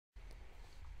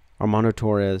Armando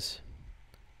Torres.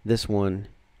 This one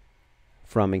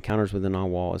from Encounters with the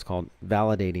Nagual is called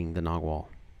Validating the Nagual.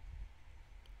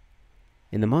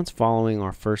 In the months following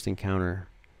our first encounter,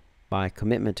 my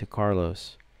commitment to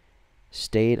Carlos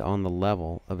stayed on the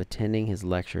level of attending his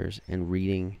lectures and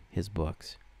reading his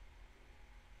books.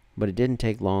 But it didn't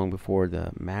take long before the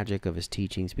magic of his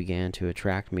teachings began to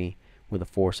attract me with a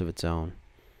force of its own.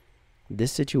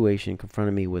 This situation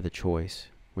confronted me with a choice,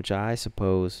 which I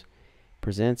suppose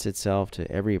presents itself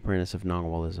to every apprentice of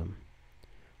nagualism.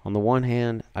 On the one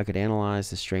hand, I could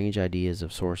analyze the strange ideas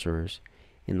of sorcerers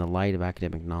in the light of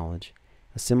academic knowledge,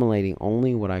 assimilating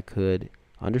only what I could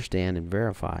understand and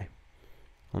verify.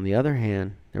 On the other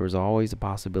hand, there was always the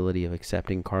possibility of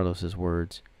accepting Carlos's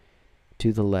words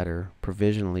to the letter,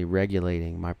 provisionally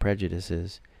regulating my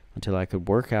prejudices until I could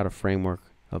work out a framework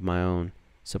of my own,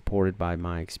 supported by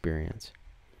my experience.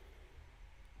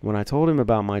 When I told him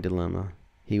about my dilemma,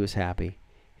 he was happy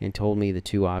and told me the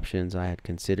two options I had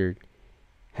considered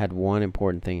had one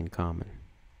important thing in common: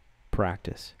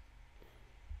 practice.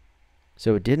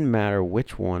 So it didn't matter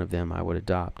which one of them I would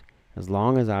adopt, as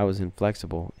long as I was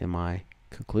inflexible in my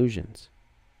conclusions.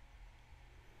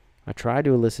 I tried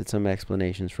to elicit some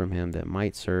explanations from him that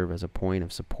might serve as a point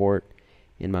of support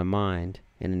in my mind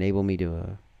and enable me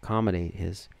to accommodate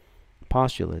his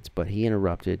postulates, but he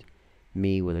interrupted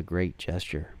me with a great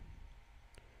gesture.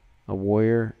 A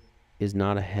warrior is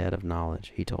not a head of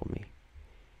knowledge, he told me.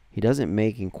 He doesn't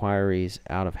make inquiries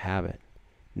out of habit,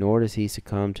 nor does he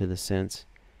succumb to the sense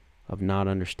of not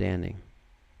understanding.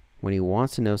 When he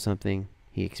wants to know something,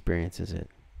 he experiences it.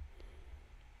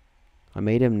 I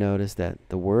made him notice that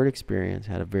the word experience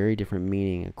had a very different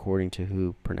meaning according to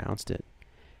who pronounced it.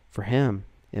 For him,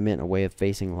 it meant a way of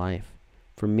facing life.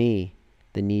 For me,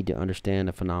 the need to understand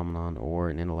a phenomenon or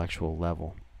an intellectual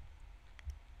level.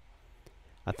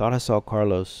 I thought I saw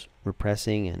Carlos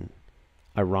repressing an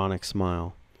ironic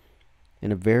smile.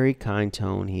 In a very kind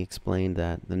tone, he explained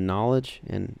that the knowledge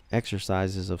and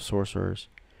exercises of sorcerers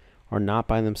are not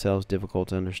by themselves difficult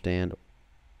to understand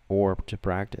or to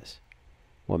practice.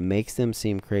 What makes them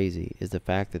seem crazy is the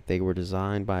fact that they were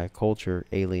designed by a culture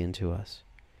alien to us,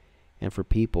 and for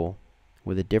people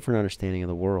with a different understanding of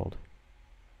the world.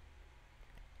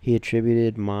 He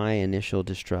attributed my initial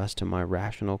distrust to my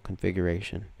rational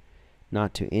configuration,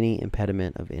 not to any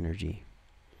impediment of energy.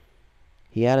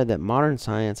 He added that modern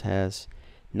science has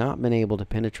not been able to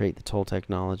penetrate the Toltec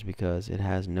knowledge because it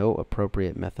has no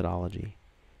appropriate methodology,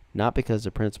 not because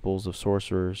the principles of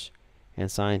sorcerers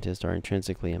and scientists are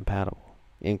intrinsically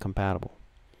incompatible.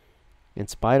 In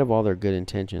spite of all their good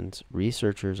intentions,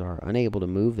 researchers are unable to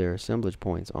move their assemblage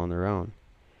points on their own.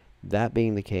 That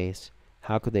being the case,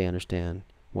 how could they understand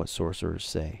what sorcerers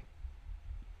say?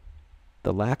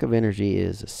 The lack of energy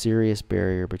is a serious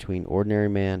barrier between ordinary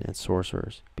man and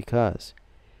sorcerers because,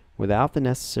 without the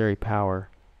necessary power,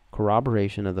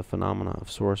 corroboration of the phenomena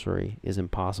of sorcery is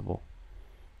impossible.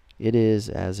 It is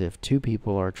as if two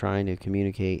people are trying to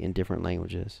communicate in different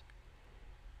languages.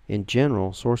 In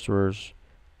general, sorcerers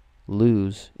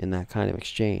lose in that kind of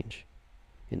exchange.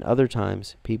 In other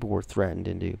times, people were threatened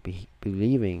into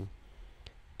believing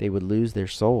they would lose their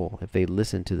soul if they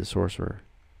listened to the sorcerer.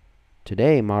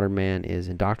 Today, modern man is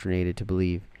indoctrinated to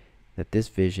believe that this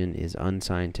vision is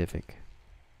unscientific.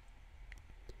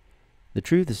 The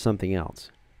truth is something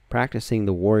else. Practicing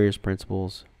the warrior's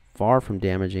principles, far from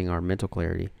damaging our mental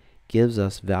clarity, gives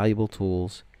us valuable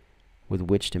tools with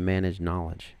which to manage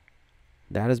knowledge.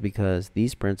 That is because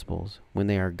these principles, when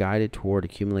they are guided toward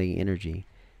accumulating energy,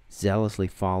 zealously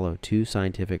follow two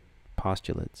scientific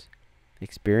postulates: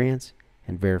 experience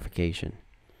and verification.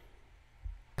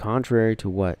 Contrary to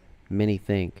what many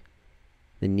think,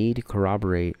 the need to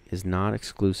corroborate is not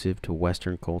exclusive to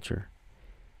Western culture.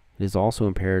 It is also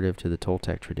imperative to the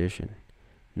Toltec tradition.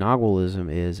 Nagualism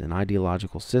is an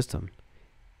ideological system,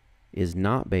 is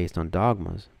not based on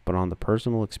dogmas, but on the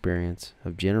personal experience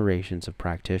of generations of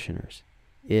practitioners.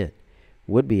 It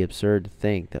would be absurd to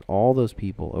think that all those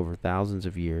people over thousands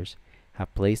of years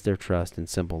have placed their trust in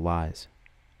simple lies.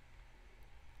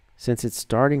 Since its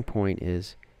starting point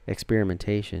is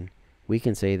experimentation, we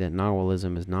can say that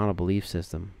nagualism is not a belief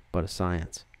system, but a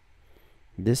science.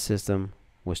 This system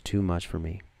was too much for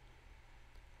me.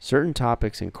 Certain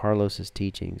topics in Carlos's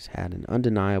teachings had an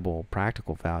undeniable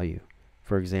practical value.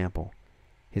 For example,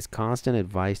 his constant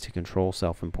advice to control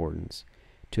self-importance,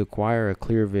 to acquire a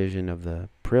clear vision of the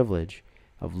privilege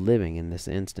of living in this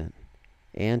instant,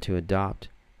 and to adopt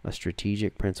a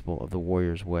strategic principle of the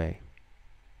warrior's way.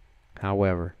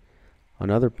 However, on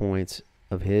other points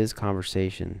of his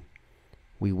conversation,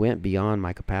 we went beyond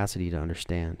my capacity to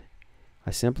understand. I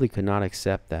simply could not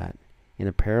accept that, in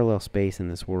a parallel space in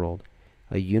this world,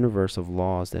 a universe of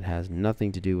laws that has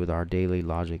nothing to do with our daily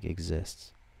logic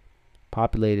exists,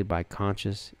 populated by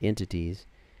conscious entities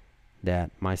that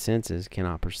my senses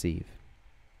cannot perceive.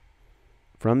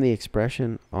 From the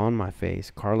expression on my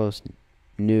face, Carlos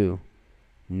knew,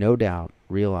 no doubt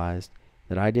realized,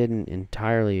 that I didn't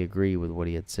entirely agree with what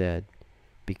he had said,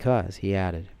 because, he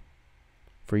added,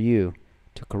 for you,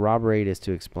 to corroborate is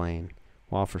to explain,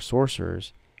 while for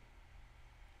sorcerers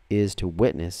is to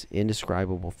witness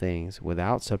indescribable things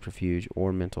without subterfuge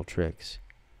or mental tricks.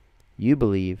 You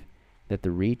believe that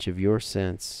the reach of your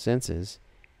senses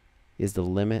is the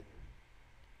limit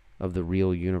of the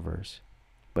real universe,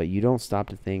 but you don't stop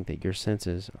to think that your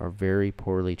senses are very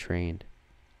poorly trained.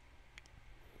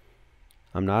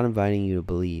 I'm not inviting you to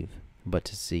believe, but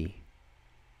to see.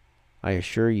 I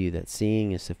assure you that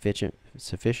seeing is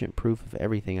sufficient proof of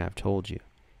everything I've told you.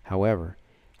 However,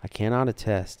 I cannot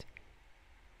attest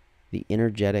the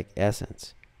energetic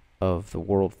essence of the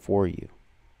world for you.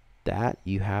 That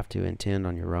you have to intend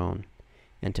on your own,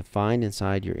 and to find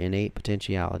inside your innate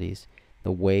potentialities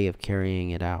the way of carrying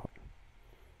it out.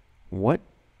 What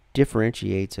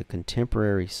differentiates a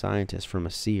contemporary scientist from a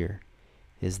seer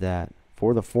is that,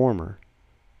 for the former,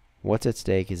 what's at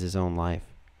stake is his own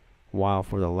life, while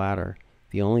for the latter,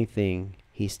 the only thing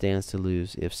he stands to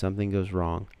lose if something goes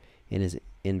wrong in his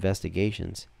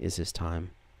investigations is his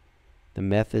time. The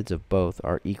methods of both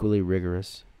are equally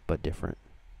rigorous, but different.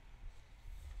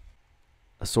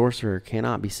 A sorcerer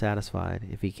cannot be satisfied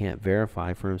if he can't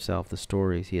verify for himself the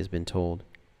stories he has been told.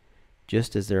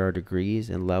 Just as there are degrees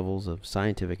and levels of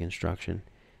scientific instruction,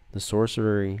 the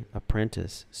sorcery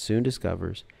apprentice soon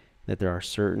discovers that there are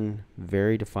certain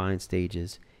very defined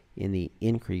stages in the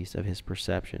increase of his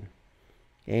perception,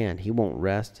 and he won't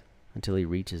rest until he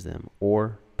reaches them,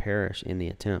 or perish in the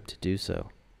attempt to do so.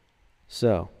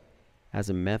 So, as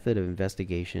a method of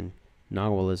investigation,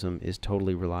 nagualism is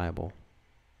totally reliable.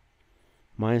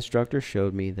 My instructor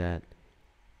showed me that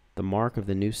the mark of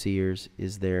the new seers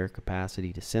is their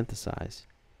capacity to synthesize.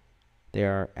 They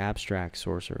are abstract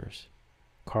sorcerers.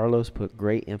 Carlos put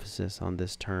great emphasis on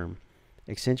this term,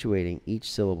 accentuating each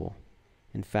syllable.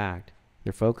 In fact,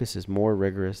 their focus is more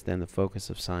rigorous than the focus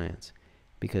of science,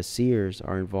 because seers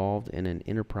are involved in an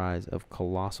enterprise of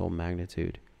colossal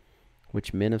magnitude,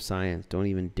 which men of science don't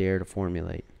even dare to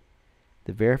formulate.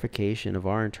 The verification of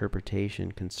our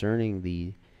interpretation concerning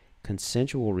the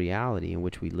consensual reality in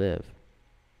which we live.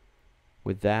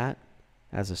 With that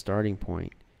as a starting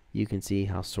point, you can see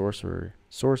how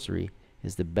sorcery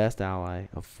is the best ally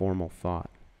of formal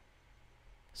thought.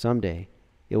 Someday,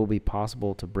 it will be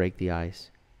possible to break the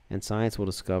ice, and science will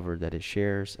discover that it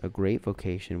shares a great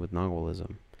vocation with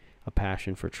nagualism, a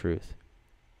passion for truth.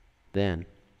 Then,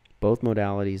 both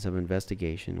modalities of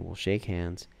investigation will shake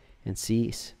hands and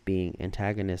cease being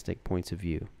antagonistic points of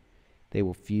view. They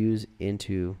will fuse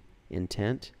into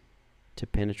intent to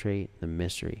penetrate the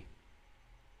mystery.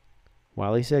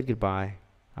 While he said goodbye,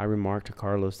 I remarked to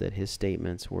Carlos that his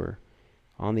statements were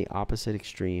on the opposite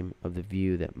extreme of the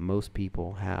view that most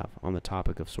people have on the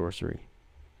topic of sorcery.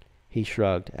 He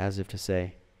shrugged as if to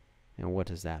say, "And what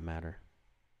does that matter?"